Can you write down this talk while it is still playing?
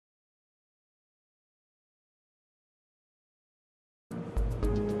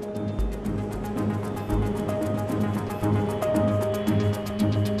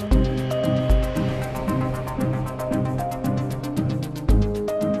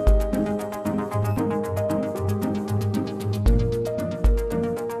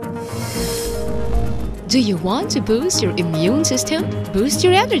Do you want to boost your immune system, boost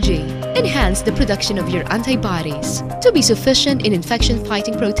your energy, enhance the production of your antibodies, to be sufficient in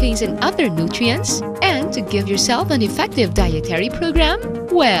infection-fighting proteins and other nutrients, and to give yourself an effective dietary program?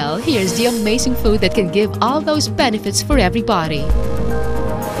 Well, here's the amazing food that can give all those benefits for everybody.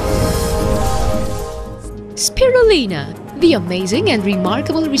 Spirulina, the amazing and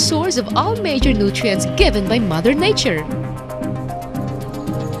remarkable resource of all major nutrients given by Mother Nature.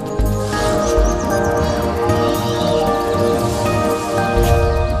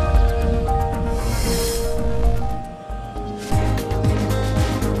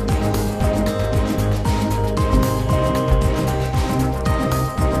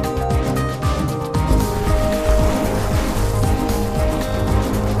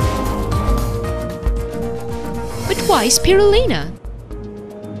 But why spirulina?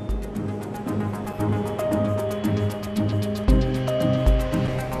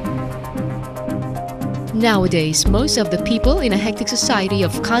 Nowadays, most of the people in a hectic society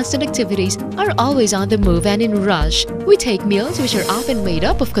of constant activities are always on the move and in rush. We take meals which are often made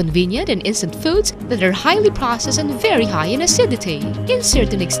up of convenient and instant foods that are highly processed and very high in acidity. In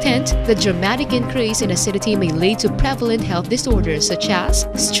certain extent, the dramatic increase in acidity may lead to prevalent health disorders such as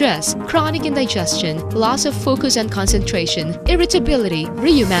stress, chronic indigestion, loss of focus and concentration, irritability,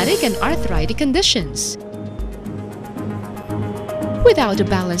 rheumatic and arthritic conditions. Without a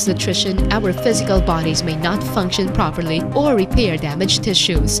balanced nutrition, our physical bodies may not function properly or repair damaged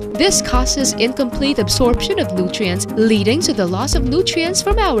tissues. This causes incomplete absorption of nutrients, leading to the loss of nutrients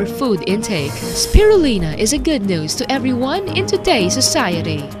from our food intake. Spirulina is a good news to everyone in today's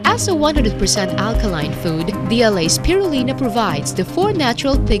society. As a 100% alkaline food, DLA Spirulina provides the 4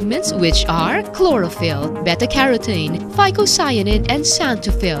 natural pigments which are chlorophyll, beta-carotene, phycocyanin, and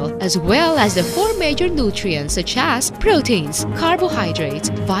xanthophyll, as well as the 4 major nutrients such as proteins, carbohydrates,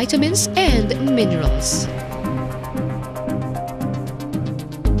 vitamins, and minerals.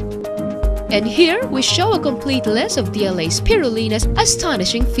 And here we show a complete list of DLA Spirulina's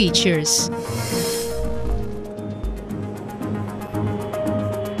astonishing features.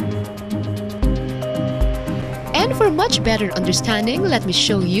 And for much better understanding, let me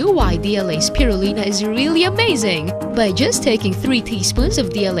show you why DLA Spirulina is really amazing. By just taking 3 teaspoons of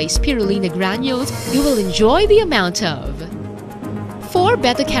DLA Spirulina granules, you will enjoy the amount of 4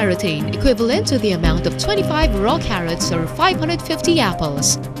 beta-carotene, equivalent to the amount of 25 raw carrots or 550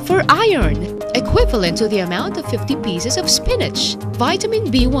 apples. 4 iron, equivalent to the amount of 50 pieces of spinach.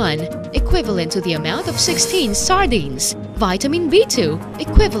 Vitamin B1, equivalent to the amount of 16 sardines. Vitamin B2,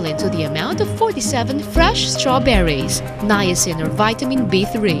 equivalent to the amount of 47 fresh strawberries. Niacin or vitamin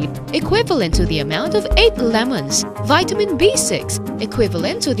B3, equivalent to the amount of 8 lemons. Vitamin B6,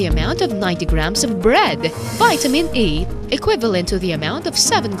 equivalent to the amount of 90 grams of bread. Vitamin E, equivalent to the amount of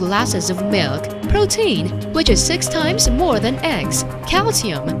 7 glasses of milk. Protein, which is 6 times more than eggs.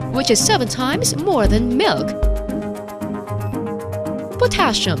 Calcium, which is 7 times more than milk.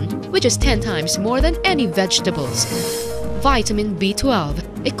 Potassium, which is 10 times more than any vegetables. Vitamin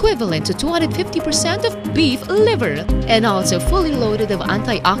B12, equivalent to 250% of beef liver, and also fully loaded of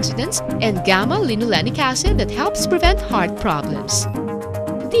antioxidants and gamma-linolenic acid that helps prevent heart problems.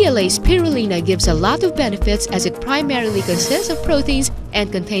 DLA Spirulina gives a lot of benefits as it primarily consists of proteins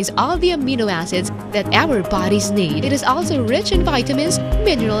and contains all the amino acids that our bodies need. It is also rich in vitamins,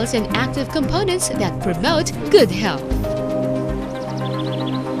 minerals, and active components that promote good health.